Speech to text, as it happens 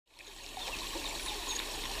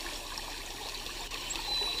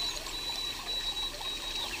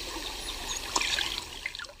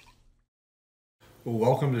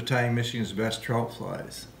Welcome to Tying Michigan's Best Trout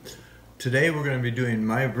Flies. Today we're going to be doing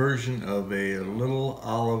my version of a little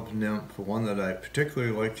olive nymph, one that I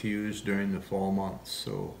particularly like to use during the fall months.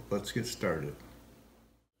 So let's get started.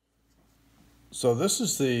 So this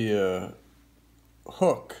is the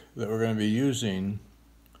hook that we're going to be using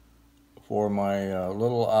for my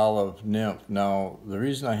little olive nymph. Now the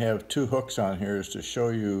reason I have two hooks on here is to show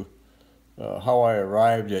you how I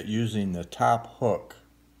arrived at using the top hook.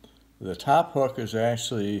 The top hook is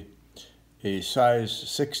actually a size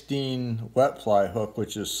 16 wet fly hook,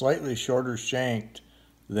 which is slightly shorter shanked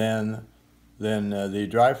than the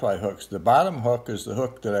dry fly hooks. The bottom hook is the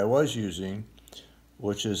hook that I was using,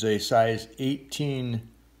 which is a size 18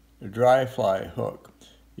 dry fly hook.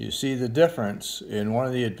 You see the difference in one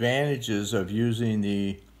of the advantages of using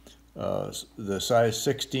the size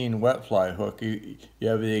 16 wet fly hook. You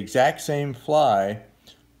have the exact same fly,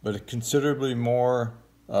 but a considerably more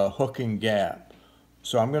hooking gap.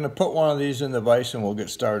 So I'm going to put one of these in the vise and we'll get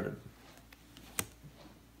started.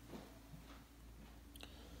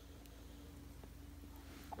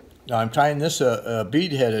 Now I'm tying this a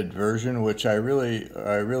bead-headed version, which I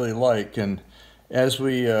really like. And as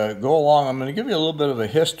we go along, I'm going to give you a little bit of a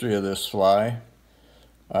history of this fly.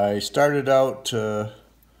 I started out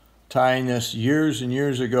tying this years and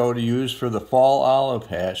years ago to use for the fall olive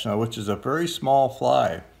hatch, now, which is a very small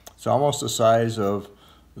fly. It's almost the size of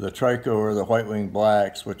the trico or the white-winged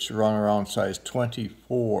blacks, which run around size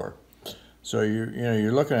 24. So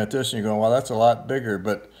you're looking at this and you're going, well, that's a lot bigger.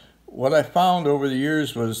 But what I found over the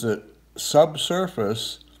years was that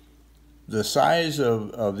subsurface, the size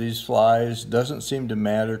of these flies doesn't seem to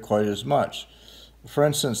matter quite as much. For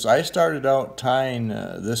instance, I started out tying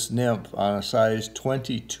this nymph on a size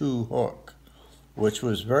 22 hook, which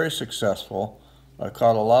was very successful. I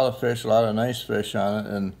caught a lot of fish, a lot of nice fish on it,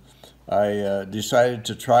 and I decided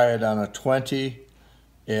to try it on a 20,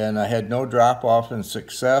 and I had no drop-off in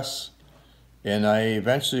success. And I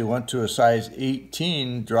eventually went to a size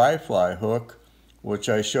 18 dry fly hook, which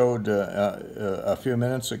I showed a few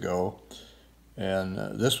minutes ago.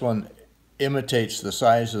 And this one imitates the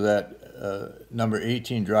size of that number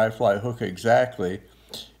 18 dry fly hook exactly.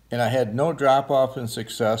 And I had no drop-off in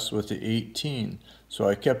success with the 18. So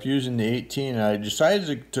I kept using the 18, and I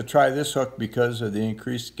decided to try this hook because of the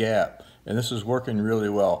increased gap. And this is working really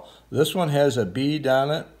well. This one has a bead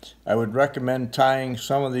on it. I would recommend tying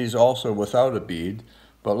some of these also without a bead.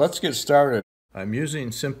 But let's get started. I'm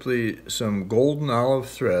using simply some golden olive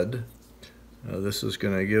thread. This is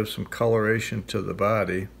going to give some coloration to the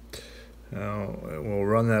body. Now we'll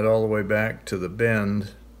run that all the way back to the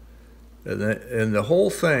bend. And the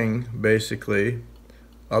whole thing, basically,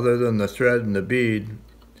 other than the thread and the bead,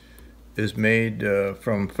 is made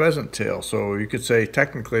from pheasant tail. So you could say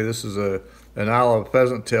technically this is an olive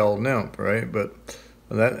pheasant tail nymph, right? But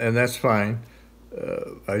that's fine.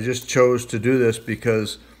 I just chose to do this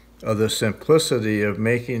because of the simplicity of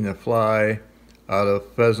making the fly out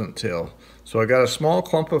of pheasant tail. So I got a small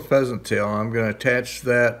clump of pheasant tail. I'm going to attach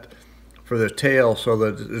that for the tail so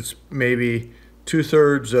that it's maybe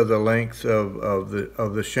 2/3 of the length of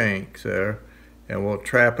the shank there, and we'll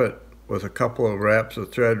trap it with a couple of wraps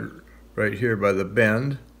of thread right here by the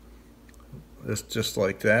bend. Just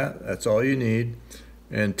like that. That's all you need.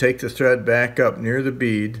 And take the thread back up near the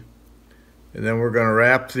bead, and then we're going to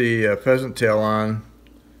wrap the pheasant tail on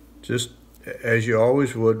just as you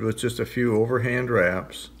always would, with just a few overhand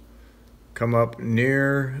wraps. Come up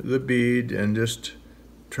near the bead and just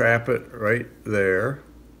trap it right there.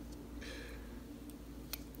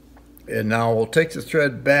 And now we'll take the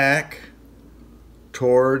thread back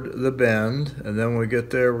toward the bend, and then when we get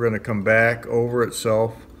there, we're going to come back over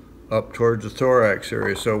itself up towards the thorax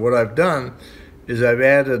area. So what I've done is I've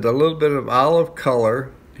added a little bit of olive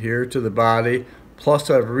color here to the body, plus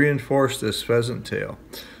I've reinforced this pheasant tail.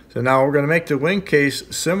 So now we're going to make the wing case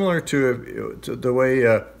similar to the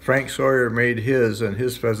way Frank Sawyer made his and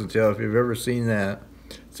his pheasant tail, if you've ever seen that.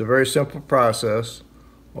 It's a very simple process.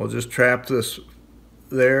 We'll just trap this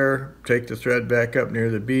there, take the thread back up near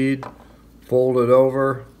the bead, fold it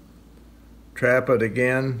over, trap it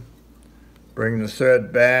again, bring the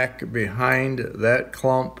thread back behind that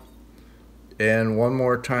clump, and one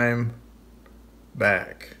more time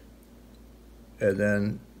back. And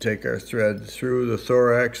then take our thread through the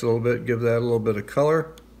thorax a little bit, give that a little bit of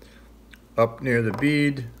color, up near the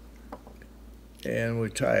bead, and we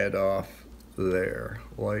tie it off there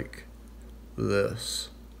like this.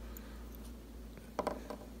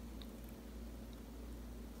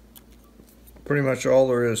 Pretty much all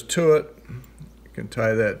there is to it. You can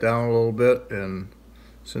tie that down a little bit, and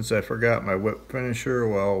since I forgot my whip finisher,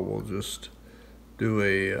 well, we'll just do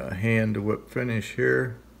a hand whip finish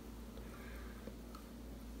here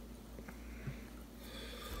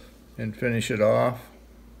and finish it off.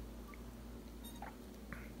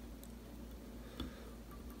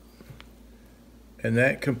 And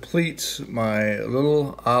that completes my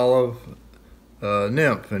little olive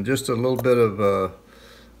nymph, and just a little bit of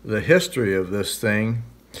the history of this thing.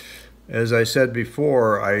 As I said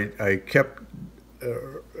before, I kept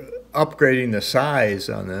upgrading the size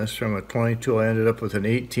on this from a 22. I ended up with an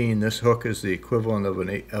 18. This hook is the equivalent of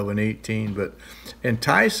an 18. And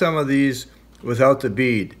tie some of these without the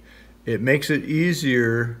bead. It makes it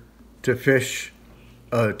easier to fish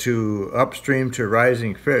to upstream to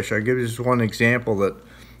rising fish. I'll give you just one example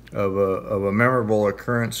of a memorable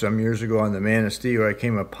occurrence some years ago on the Manistee. I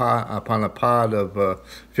came upon a pod of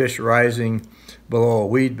fish rising below a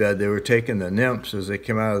weed bed. They were taking the nymphs as they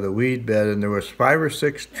came out of the weed bed, and there was 5 or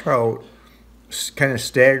 6 trout kind of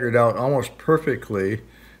staggered out almost perfectly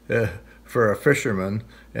for a fisherman,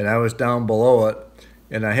 and I was down below it.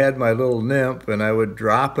 And I had my little nymph, and I would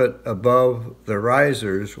drop it above the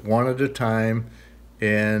risers one at a time,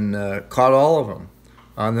 and caught all of them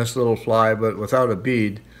on this little fly, but without a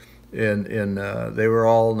bead. And they were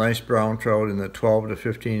all nice brown trout in the 12 to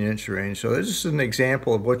 15 inch range. So this is an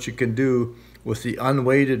example of what you can do with the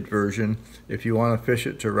unweighted version if you want to fish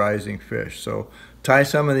it to rising fish. So tie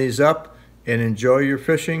some of these up and enjoy your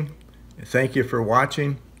fishing. Thank you for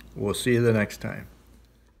watching. We'll see you the next time.